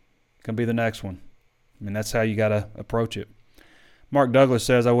 Can be the next one. I mean, that's how you got to approach it. Mark Douglas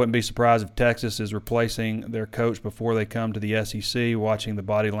says, I wouldn't be surprised if Texas is replacing their coach before they come to the SEC, watching the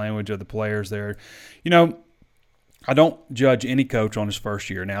body language of the players there. You know, I don't judge any coach on his first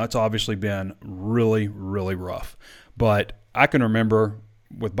year. Now, it's obviously been really, really rough. But I can remember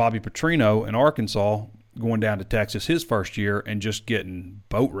with Bobby Petrino in Arkansas going down to Texas his first year and just getting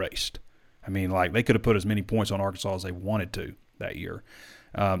boat raced. I mean, they could have put as many points on Arkansas as they wanted to that year.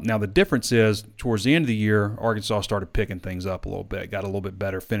 Now, the difference is towards the end of the year, Arkansas started picking things up a little bit, got a little bit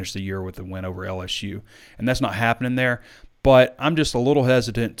better, finished the year with a win over LSU. And that's not happening there. But I'm just a little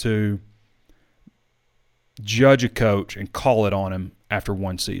hesitant to judge a coach and call it on him after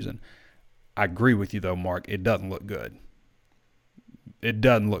one season. I agree with you, though, Mark. It doesn't look good. It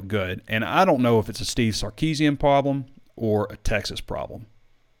doesn't look good. And I don't know if it's a Steve Sarkisian problem or a Texas problem.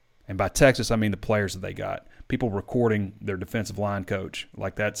 And by Texas, I mean the players that they got. People recording their defensive line coach.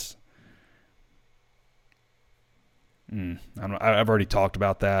 That's I've already talked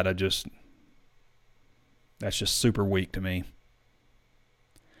about that. That's just super weak to me.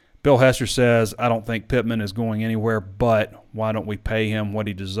 Bill Hester says, I don't think Pittman is going anywhere, but why don't we pay him what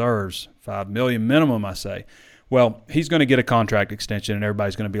he deserves? $5 million minimum, I say. Well, he's going to get a contract extension, and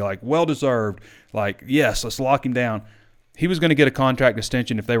everybody's going to be like, well-deserved. Yes, let's lock him down. He was going to get a contract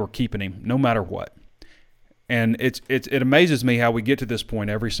extension if they were keeping him, no matter what. And it amazes me how we get to this point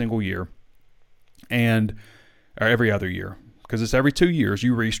every single year, or every other year, because it's every 2 years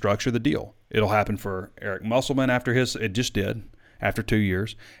you restructure the deal. It'll happen for Eric Musselman it just did, after 2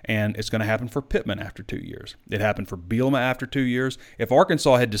 years, and it's going to happen for Pittman after 2 years. It happened for Bielema after 2 years. If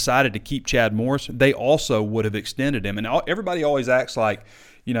Arkansas had decided to keep Chad Morris, they also would have extended him. And everybody always acts like,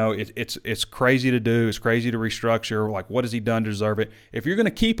 it's crazy to do. It's crazy to restructure. What has he done to deserve it? If you're going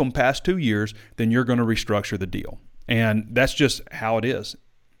to keep him past 2 years, then you're going to restructure the deal. And that's just how it is.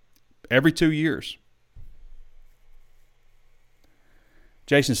 Every 2 years.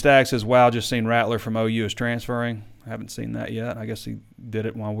 Jason Stagg says, wow, just seen Rattler from OU is transferring. I haven't seen that yet. I guess he did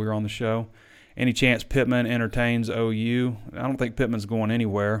it while we were on the show. Any chance Pittman entertains OU? I don't think Pittman's going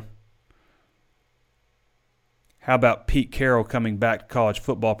anywhere. How about Pete Carroll coming back to college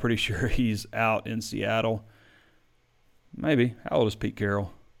football? Pretty sure he's out in Seattle. Maybe. How old is Pete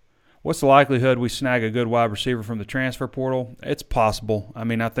Carroll? What's the likelihood we snag a good wide receiver from the transfer portal? It's possible. I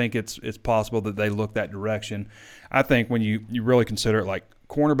mean, I think it's possible that they look that direction. I think when you really consider it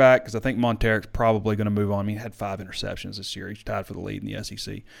cornerback, because I think Monteric's probably going to move on. I mean, he had 5 interceptions this year. He's tied for the lead in the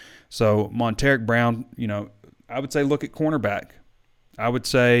SEC. So Monteric Brown, I would say look at cornerback. I would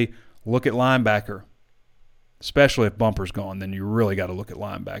say look at linebacker, especially if Bumper's gone. Then you really got to look at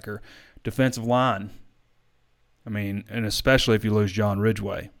linebacker. Defensive line, I mean, and especially if you lose John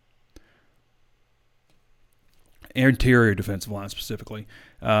Ridgeway. Interior defensive line specifically.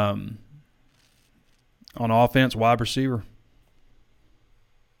 On offense, wide receiver.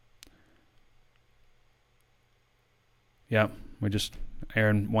 Yeah,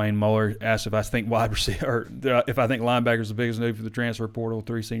 Aaron Wayne Muller asked if I think wide receiver, or if I think linebacker is the biggest news for the transfer portal.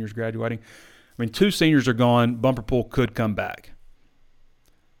 3 seniors graduating. I mean, 2 seniors are gone. Bumper Pool could come back.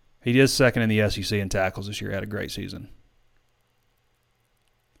 He is second in the SEC in tackles this year. Had a great season.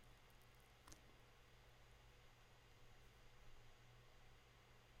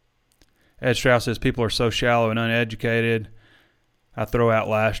 Ed Strauss says people are so shallow and uneducated. I throw out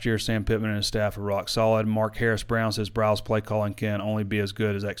last year, Sam Pittman and his staff are rock solid. Mark Harris Brown says Brow's play calling can only be as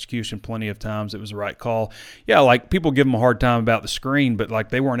good as execution. Plenty of times it was the right call. Yeah, like people give them a hard time about the screen, but like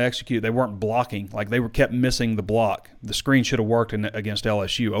they weren't executing, they weren't blocking. Like they kept missing the block. The screen should have worked against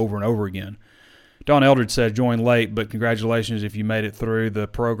LSU over and over again. Don Eldridge said, join late, but congratulations if you made it through the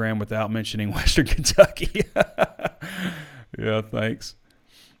program without mentioning Western Kentucky. Yeah, thanks.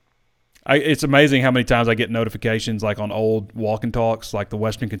 It's amazing how many times I get notifications like on old walk and talks, like the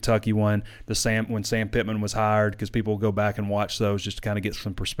Western Kentucky one, when Sam Pittman was hired, because people go back and watch those just to kind of get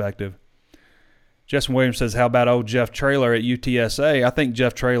some perspective. Justin Williams says, how about old Jeff Traylor at UTSA? I think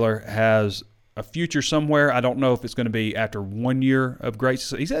Jeff Traylor has a future somewhere. I don't know if it's going to be after 1 year of great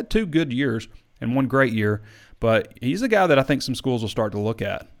success. He's had 2 good years and 1 great year, but he's a guy that I think some schools will start to look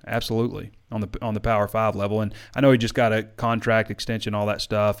at, absolutely, on the Power 5 level. And I know he just got a contract extension, all that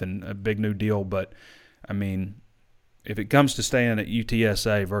stuff, and a big new deal. But, I mean, if it comes to staying at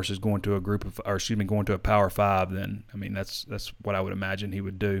UTSA versus going to going to a Power 5, then, I mean, that's what I would imagine he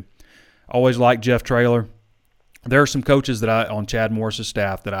would do. Always liked Jeff Traylor. There are some coaches on Chad Morris's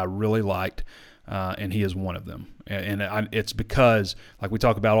staff that I really liked, and he is one of them. And it's because, like we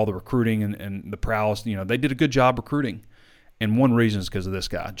talk about all the recruiting and the prowess, they did a good job recruiting. And one reason is because of this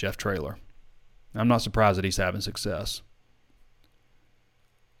guy, Jeff Traylor. I'm not surprised that he's having success.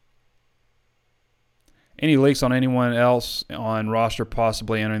 Any leaks on anyone else on roster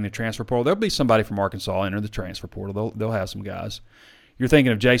possibly entering the transfer portal? There'll be somebody from Arkansas enter the transfer portal. They'll have some guys. You're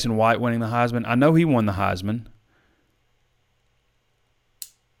thinking of Jason White winning the Heisman. I know he won the Heisman.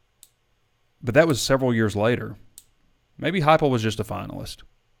 But that was several years later. Maybe Heupel was just a finalist.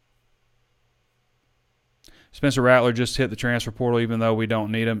 Spencer Rattler just hit the transfer portal even though we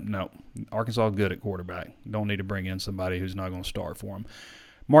don't need him. No, Arkansas good at quarterback. Don't need to bring in somebody who's not going to start for him.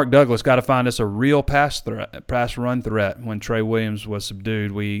 Mark Douglas got to find us a real pass run threat. When Trey Williams was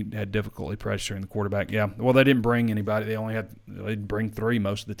subdued, we had difficulty pressuring the quarterback. Yeah, well, they didn't bring anybody. They'd bring 3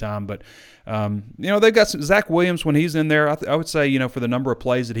 most of the time. But, they've got Zach Williams when he's in there. I would say, for the number of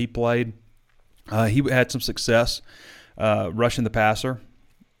plays that he played, he had some success rushing the passer.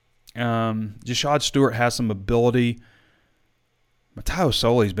 Jashad Stewart has some ability. Matayo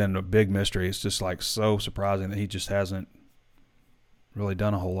Soli's been a big mystery. It's just like so surprising that he just hasn't really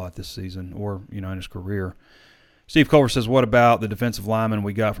done a whole lot this season or, in his career. Steve Culver says, what about the defensive lineman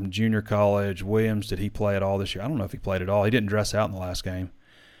we got from junior college? Williams, did he play at all this year? I don't know if he played at all. He didn't dress out in the last game.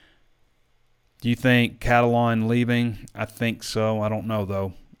 Do you think Catalon leaving? I think so. I don't know,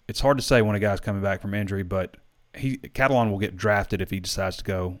 though. It's hard to say when a guy's coming back from injury, but Catalon will get drafted if he decides to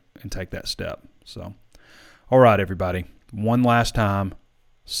go and take that step. So, all right, everybody. One last time,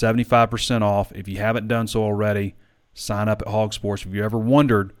 75% off. If you haven't done so already, sign up at Hog Sports. If you ever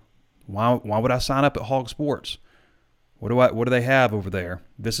wondered, why would I sign up at Hog Sports? What do they have over there?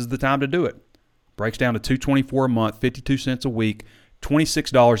 This is the time to do it. Breaks down to $224 a month, 52 cents a week,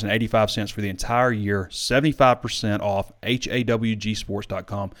 $26.85 for the entire year, 75% off,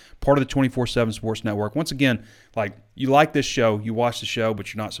 HAWGsports.com, part of the 24/7 Sports Network. Once again, you like this show, you watch the show,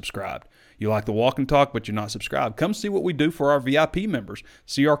 but you're not subscribed. You like the walk and talk, but you're not subscribed. Come see what we do for our VIP members.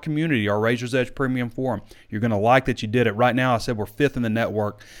 See our community, our Razor's Edge Premium Forum. You're going to like that you did it. Right now, I said we're 5th in the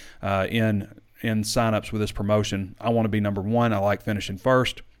network in signups with this promotion. I want to be number 1. I like finishing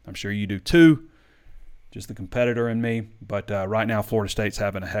first. I'm sure you do too. Just the competitor in me. But right now, Florida State's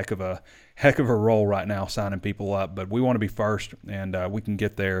having a heck of a role right now, signing people up. But we want to be first, and we can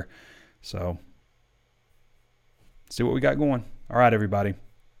get there. So, see what we got going. All right, everybody.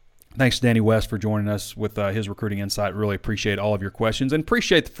 Thanks to Danny West for joining us with his recruiting insight. Really appreciate all of your questions, and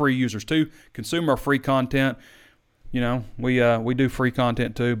appreciate the free users too. Consume our free content. We do free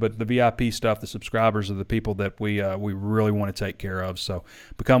content too, but the VIP stuff, the subscribers are the people that we really want to take care of. So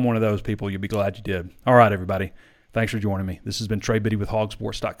become one of those people. You'll be glad you did. All right, everybody. Thanks for joining me. This has been Trey Biddy with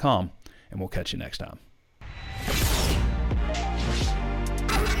HogSports.com, and we'll catch you next time.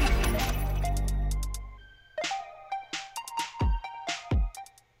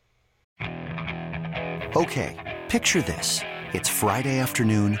 Okay, picture this. It's Friday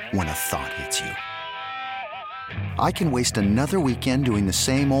afternoon when a thought hits you. I can waste another weekend doing the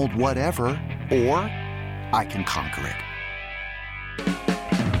same old whatever, or I can conquer it.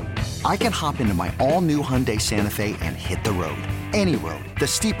 I can hop into my all-new Hyundai Santa Fe and hit the road. Any road. The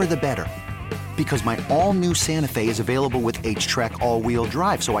steeper the better. Because my all-new Santa Fe is available with H-Track all-wheel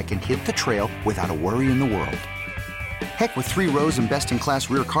drive, so I can hit the trail without a worry in the world. Heck, with 3 rows and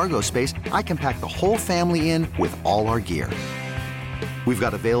best-in-class rear cargo space, I can pack the whole family in with all our gear. We've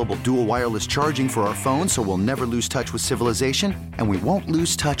got available dual wireless charging for our phones, so we'll never lose touch with civilization, and we won't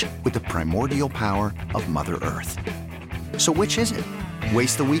lose touch with the primordial power of Mother Earth. So which is it?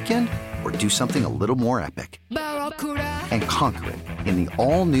 Waste the weekend or do something a little more epic? And conquer it in the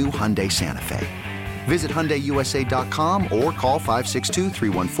all-new Hyundai Santa Fe. Visit HyundaiUSA.com or call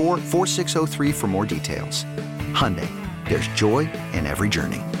 562-314-4603 for more details. Hyundai, there's joy in every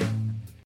journey.